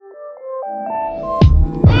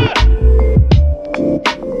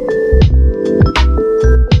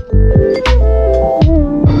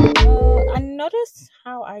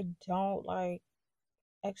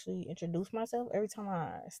actually introduce myself every time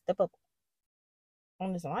I step up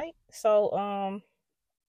on this mic. So,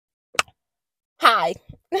 hi.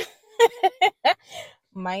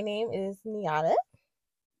 My name is Niata.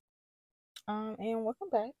 And welcome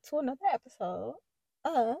back to another episode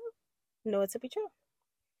of Know It to Be True.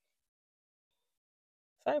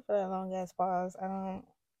 Sorry for that long ass pause.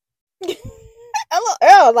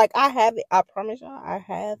 Like I have it. I promise y'all, I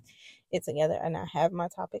have it together, and I have my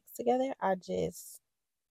topics together. I just,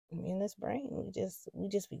 me and this brain, we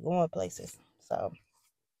just be going places. So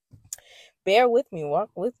bear with me, walk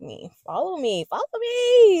with me, follow me down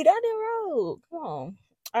the road. Come on.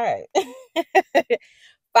 All right.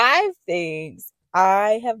 5 things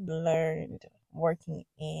I have learned working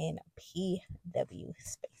in PW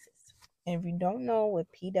spaces. And if you don't know what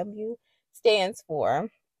PW stands for,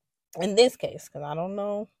 in this case, because I don't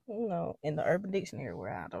know, in the Urban Dictionary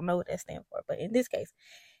where I don't know what that stands for, but in this case,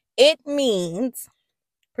 it means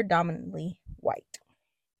predominantly white.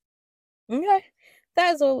 Okay,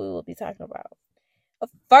 that's what we will be talking about.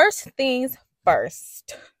 First things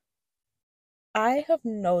first, I have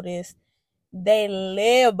noticed they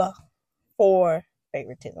live for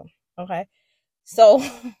favoritism. Okay, so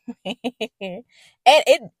and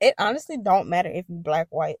it honestly don't matter if you black,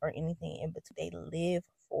 white, or anything in between. They live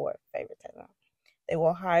for favoritism. They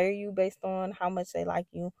will hire you based on how much they like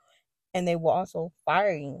you, and they will also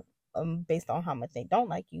fire you based on how much they don't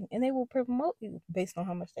like you, and they will promote you based on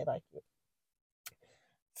how much they like you.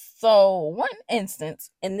 So one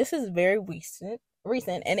instance, and this is very recent,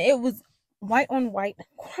 and it was white on white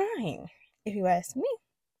crime, if you ask me.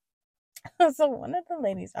 So one of the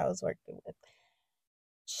ladies I was working with,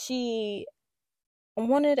 she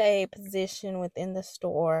wanted a position within the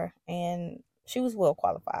store, and she was well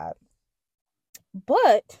qualified.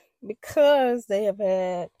 But because they have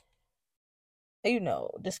had,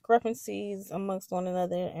 discrepancies amongst one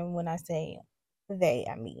another, and when I say they,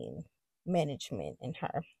 I mean management and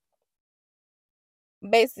her,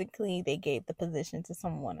 basically they gave the position to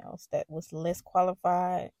someone else that was less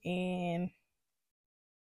qualified and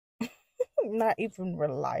not even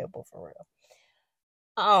reliable for real.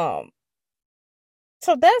 Um,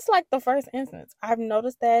 so that's like the first instance. I've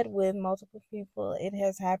noticed that with multiple people. It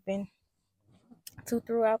has happened to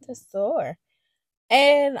throughout the store.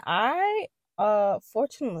 And I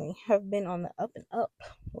fortunately have been on the up and up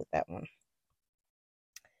with that one.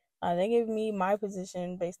 They gave me my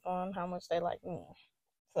position based on how much they like me.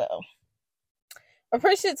 So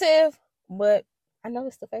appreciative, but I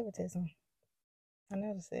noticed the favoritism. I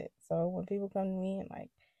noticed it. So when people come to me and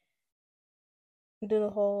like do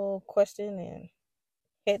the whole question and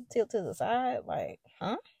head tilt to the side, like,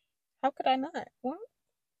 huh? How could I not? Well,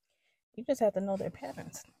 you just have to know their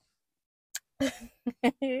patterns.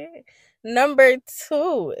 Number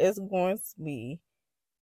two is going to be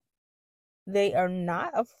they are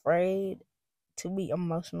not afraid to be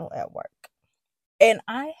emotional at work. And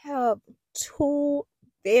I have two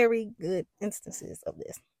very good instances of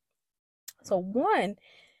this. So one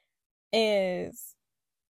is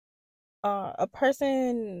a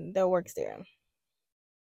person that works there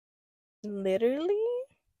literally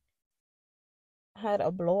had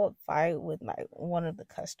a blow up fight with like one of the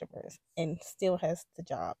customers and still has the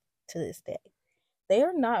job to this day. They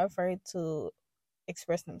are not afraid to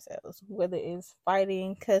express themselves, whether it's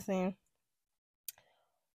fighting, cussing,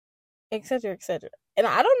 etc., etc. And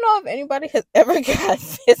I don't know if anybody has ever got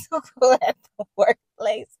physical at the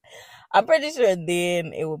workplace. I'm pretty sure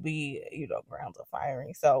then it will be, grounds of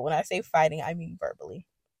firing. So when I say fighting, I mean verbally.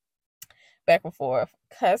 Back and forth,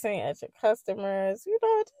 cussing at your customers,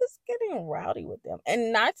 just getting rowdy with them.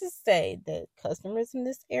 And not to say that customers in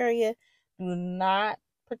this area do not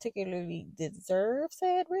particularly deserve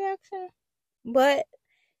said reaction, but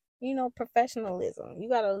professionalism. You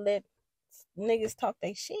gotta let niggas talk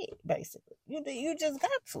their shit, basically. You just got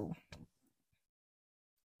to.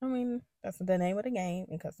 I mean, that's the name of the game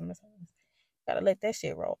in customer service. Gotta let that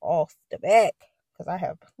shit roll off the back. Because I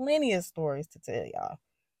have plenty of stories to tell y'all.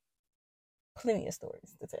 Plenty of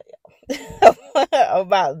stories to tell y'all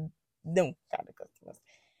about them kind of customers.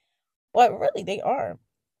 But really, they are.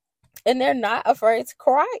 And they're not afraid to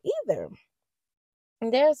cry either.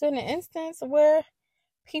 And there's been an instance where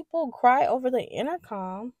people cry over the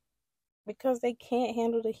intercom because they can't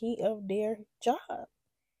handle the heat of their job.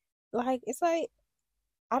 Like, it's like,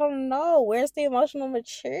 I don't know. Where's the emotional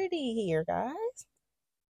maturity here, guys?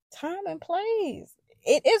 Time and place.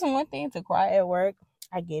 It is one thing to cry at work.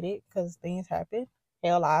 I get it because things happen.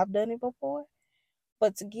 Hell, I've done it before.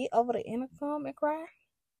 But to get over the intercom and cry,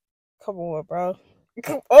 come on, bro.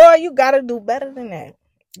 Or you gotta do better than that.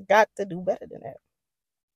 Got to do better than that.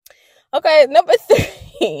 Okay, number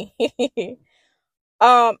three.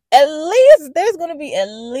 At least there's gonna be at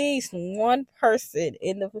least one person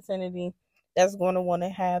in the vicinity that's gonna want to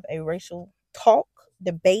have a racial talk,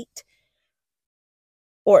 debate,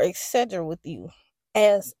 or etc. with you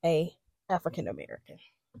as a African American.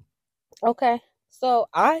 Okay, so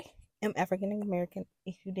I am African American.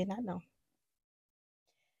 If you did not know,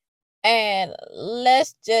 and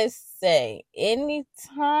let's just say,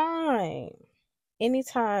 anytime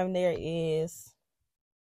there is,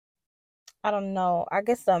 I don't know, I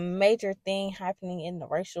guess a major thing happening in the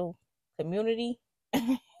racial community.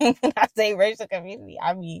 When I say racial community,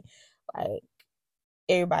 I mean like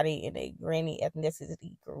everybody in a granny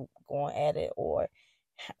ethnicity group going at it, or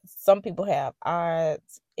some people have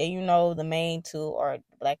odds, and the main two are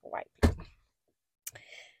black and white people.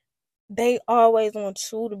 They always want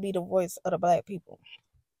you to be the voice of the black people.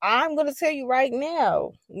 I'm gonna tell you right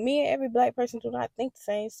now, me and every black person do not think the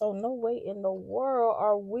same, so no way in the world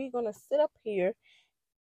are we gonna sit up here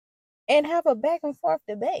and have a back and forth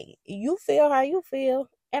debate. You feel how you feel,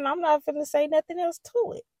 and I'm not gonna say nothing else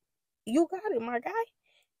to it. You got it, my guy.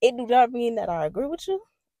 It do not mean that I agree with you.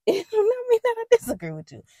 It do not mean that I disagree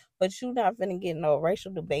with you. But you not finna get no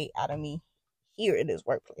racial debate out of me here in this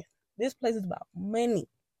workplace. This place is about money.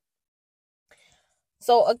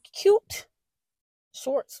 So a cute,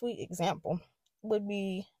 short, sweet example would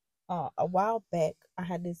be a while back. I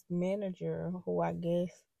had this manager who I guess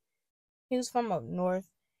he was from up north,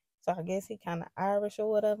 so I guess he kind of Irish or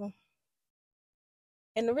whatever.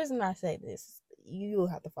 And the reason I say this, you'll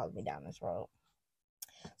have to follow me down this road.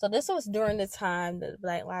 So this was during the time that the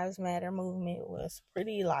Black Lives Matter movement was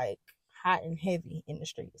pretty like hot and heavy in the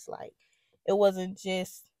streets. Like it wasn't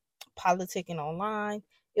just politicking online.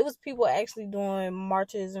 It was people actually doing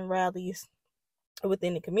marches and rallies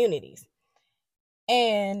within the communities.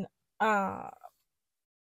 And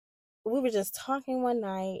we were just talking one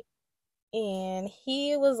night, and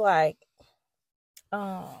he was like,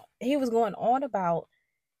 he was going on about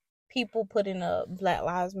people putting up Black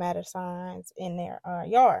Lives Matter signs in their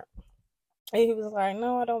yard. And he was like,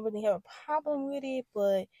 no, I don't really have a problem with it,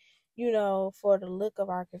 but for the look of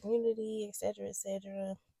our community, etc.,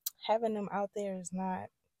 having them out there is not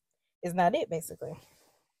it, basically.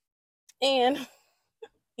 And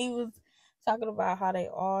he was talking about how they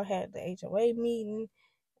all had the HOA meeting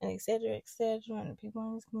and etc., and the people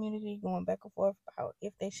in this community going back and forth about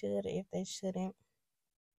if they should or if they shouldn't.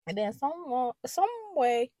 And then some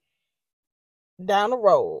way down the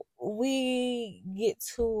road, we get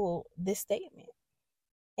to this statement,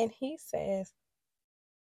 and he says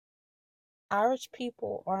Irish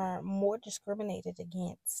people are more discriminated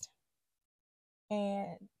against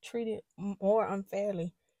and treated more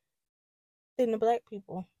unfairly than the black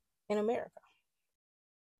people in America.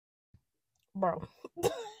 Bro.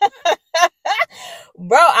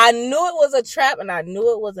 Bro, I knew it was a trap and I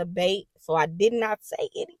knew it was a bait, so I did not say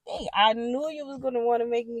anything. I knew you was going to want to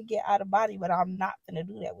make me get out of body, but I'm not going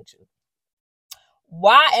to do that with you.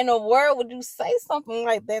 Why in the world would you say something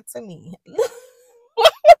like that to me? Why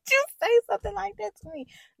would you say something like that to me?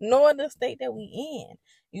 Knowing the state that we in.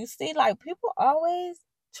 You see, like, people always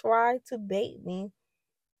try to bait me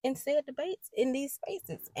in said debates in these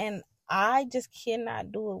spaces. And I just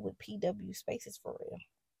cannot do it with PW spaces for real.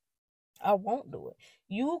 I won't do it.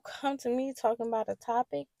 You come to me talking about a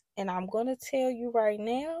topic, and I'm going to tell you right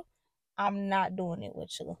now, I'm not doing it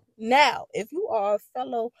with you. Now, if you are a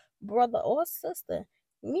fellow brother or sister,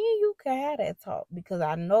 me and you can have that talk because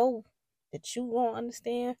I know that you gonna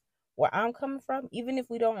understand where I'm coming from. Even if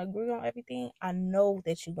we don't agree on everything, I know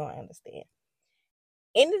that you gonna understand.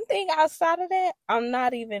 Anything outside of that, I'm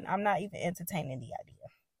not even entertaining the idea.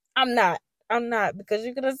 I'm not. I'm not, because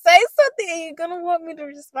you're gonna say something and you're gonna want me to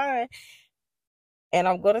respond. And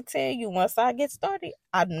I'm gonna tell you, once I get started,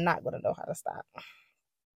 I'm not gonna know how to stop.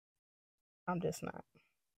 I'm just not.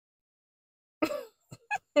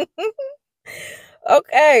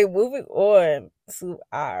 Okay, moving on to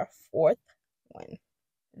our fourth one.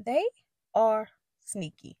 They are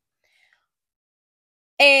sneaky.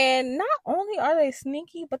 And not only are they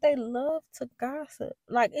sneaky, but they love to gossip.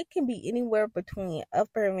 Like, it can be anywhere between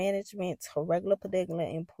upper management to regular particular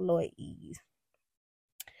employees.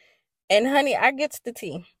 And honey, I get the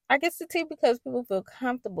tea. I get the tea because people feel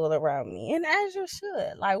comfortable around me. And as you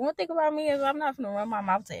should. Like, one thing about me is I'm not gonna run my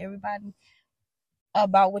mouth to everybody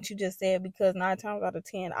about what you just said, because 9 times out of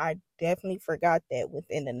 10 I definitely forgot that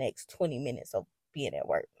within the next 20 minutes of being at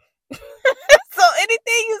work. So anything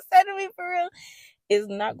you say to me for real is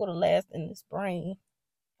not going to last in this brain,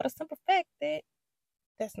 for the simple fact that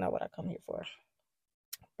that's not what I come here for.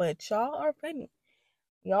 But y'all are funny.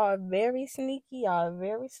 Y'all are very sneaky. Y'all are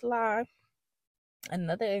very sly.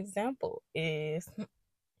 Another example is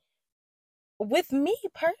with me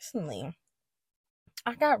personally.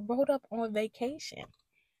 I got rolled up on vacation.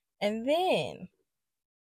 And then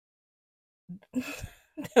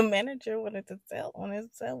the manager wanted to tell on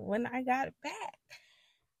himself when I got back.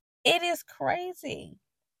 It is crazy.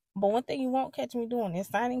 But one thing you won't catch me doing is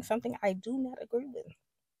signing something I do not agree with.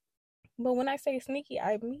 But when I say sneaky,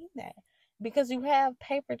 I mean that. Because you have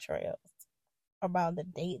paper trails about the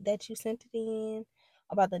date that you sent it in,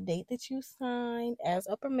 about the date that you signed as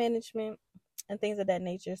upper management, and things of that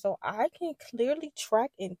nature. So I can clearly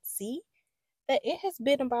track and see that it has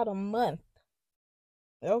been about a month.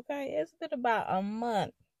 Okay, it's been about a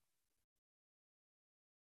month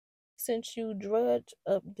since you drudged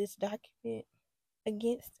up this document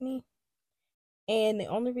against me. And the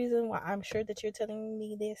only reason why I'm sure that you're telling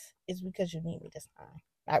me this is because you need me to sign.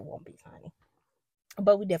 I won't be signing.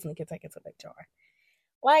 But we definitely can take it to HR.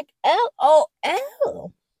 Like,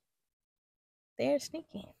 LOL. They're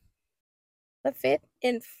sneaky. The fifth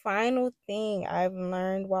and final thing I've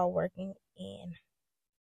learned while working in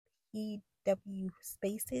PW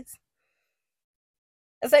spaces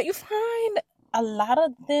is that you find a lot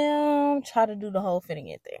of them try to do the whole fitting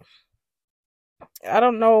in thing. I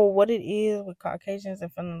don't know what it is with Caucasians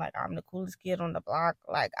and feeling like I'm the coolest kid on the block.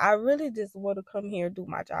 Like, I really just want to come here, do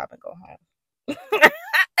my job, and go home. If I'm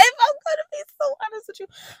going to be so honest with you,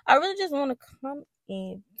 I really just want to come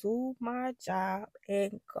and do my job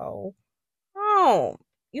and go home.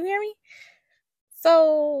 You hear me?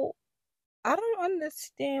 So, I don't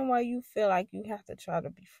understand why you feel like you have to try to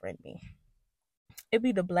befriend me. It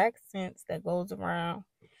be the black sense that goes around.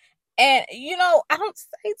 And, I don't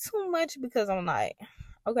say too much because I'm like,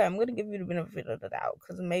 okay, I'm going to give you the benefit of the doubt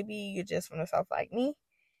because maybe you're just from the South like me.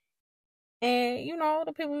 And,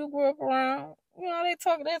 the people you grew up around, they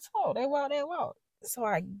talk, they walk. So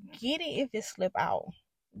I get it if it slip out.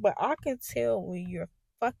 But I can tell when you're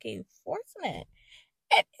fucking forcing it.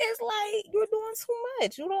 And it's like, you're doing too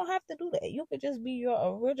much. You don't have to do that. You could just be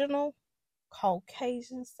your original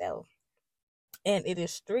Caucasian self. And it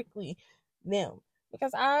is strictly them.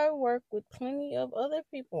 Because I work with plenty of other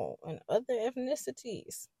people and other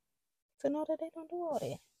ethnicities to know that they don't do all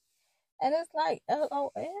that. And it's like,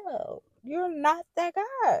 LOL, you're not that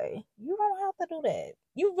guy. You don't have to do that.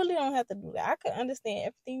 You really don't have to do that. I can understand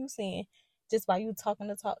everything you're saying just by you talking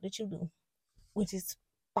the talk that you do, which is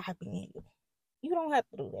vibing you. You don't have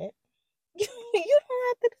to do that. You don't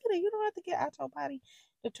have to do that. You don't have to get out your body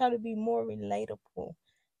to try to be more relatable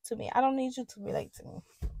to me. I don't need you to relate to me.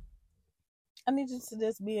 I need you to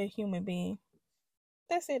just be a human being.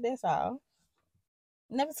 That's it. That's all.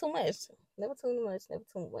 Never too much. Never too much. Never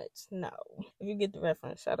too much. No. If you get the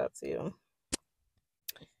reference, shout out to you.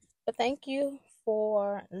 But thank you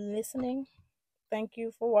for listening. Thank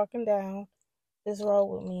you for walking down this road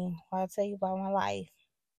with me while I tell you about my life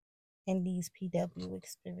and these PW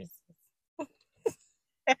experiences.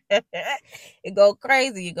 It go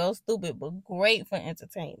crazy, it go stupid, but great for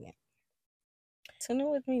entertainment. Tune in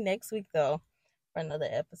with me next week though for another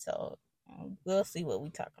episode. We'll see what we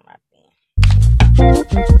talking about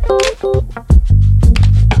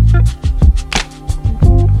then.